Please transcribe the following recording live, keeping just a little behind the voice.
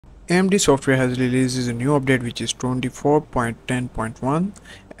AMD software has released a new update which is 24.10.1,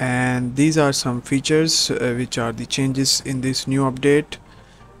 and these are some features which are the changes in this new update.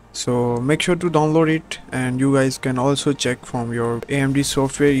 So make sure to download it, and you guys can also check from your AMD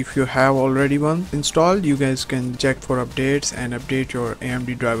software. If you have already one installed, you guys can check for updates and update your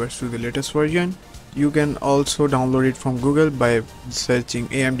AMD drivers to the latest version. You can also download it from Google by searching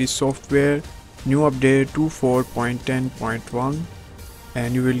AMD software new update 24.10.1,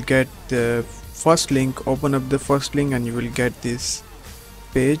 and you will get the first link. Open up the first link and you will get this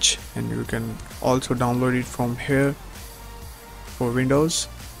page, and you can also download it from here for Windows.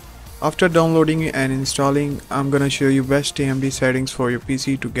 After downloading and installing, I'm gonna show you best AMD settings for your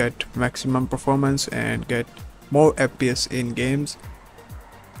PC to get maximum performance and get more FPS in games,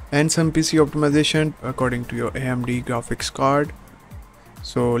 and some PC optimization according to your AMD graphics card.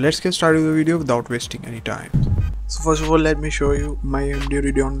 So let's get started with the video without wasting any time. So first of all, let me show you my AMD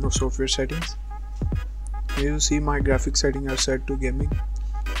Radeon software settings. Here you see my graphics settings are set to gaming.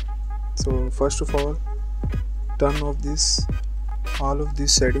 So first of all, turn off all of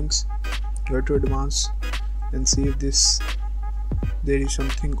these settings, go to advanced and see if there is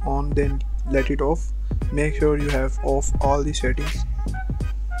something on, then let it off. Make sure you have off all the settings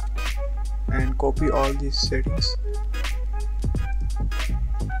and copy all these settings.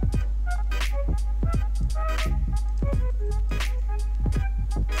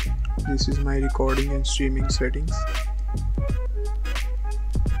 This is my recording and streaming settings.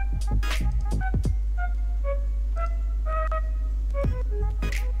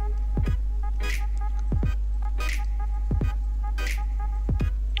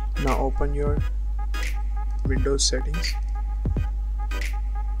 Now open your Windows settings,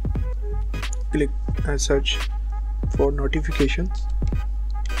 click and search for notifications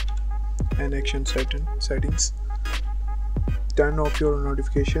and action settings. Turn off your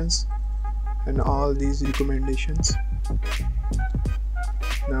notifications and all these recommendations.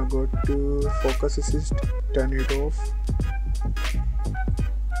 Now go to focus assist, turn it off.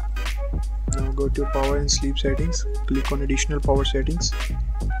 Now go to power and sleep settings, click on additional power settings.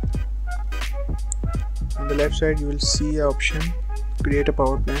 On the left side you will see an option create a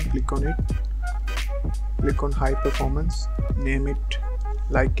power plan. Click on it, click on high performance, name it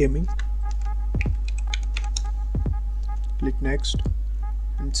like gaming, click next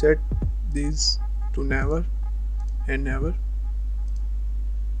and set these to never and never.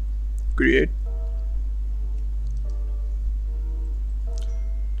 Create.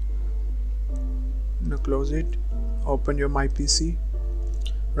 Now close it, open your My PC,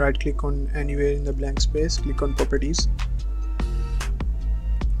 right click on anywhere in the blank space, click on properties,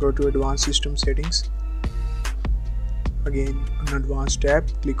 go to advanced system settings, again on advanced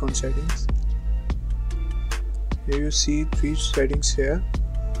tab click on settings. Here you see 3 settings here.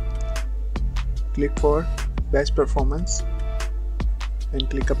 Click for best performance and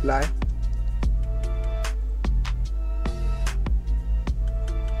click apply.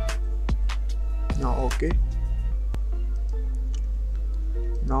 Now OK.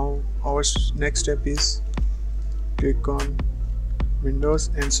 Now our next step is click on Windows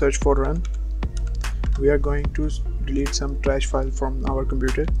and search for run. We are going to delete some trash file from our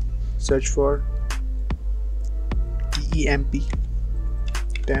computer. Search for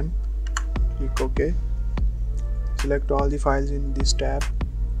temp, click OK. Select all the files in this tab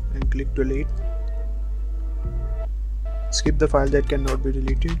and click delete. Skip the file that cannot be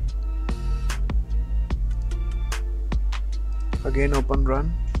deleted. Again open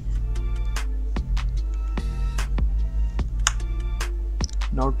run.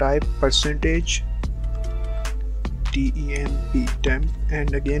 Now type percentage temp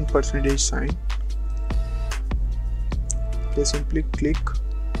and again percentage sign. They simply click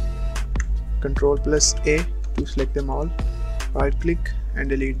Ctrl+A to select them all, right click and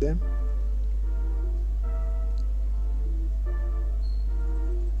delete them.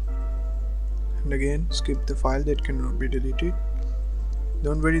 And again skip the file that cannot be deleted.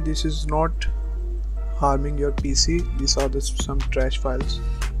 Don't worry, this is not harming your PC, these are some trash files.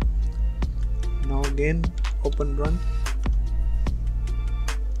 Now again open run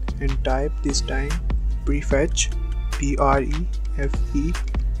and type this time prefetch,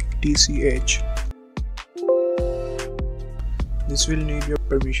 prefetch. This will need your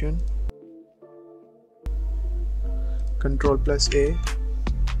permission. Ctrl+A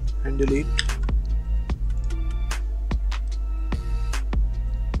and delete.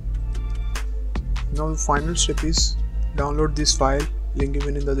 Now the final step is download this file, link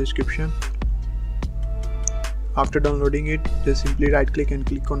given in the description. After downloading it, just simply right click and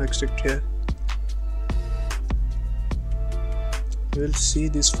click on extract here. You you will see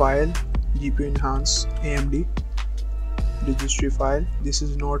this file, GPU enhance AMD registry file. This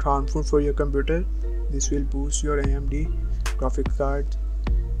is not harmful for your computer. This will boost your AMD graphics card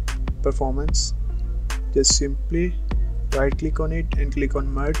performance. Just simply right click on it and click on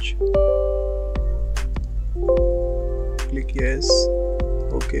merge. Click yes.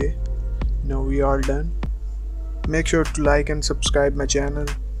 Okay, now we are done. Make sure to like and subscribe my channel.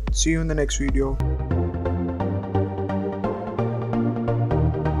 See you in the next video.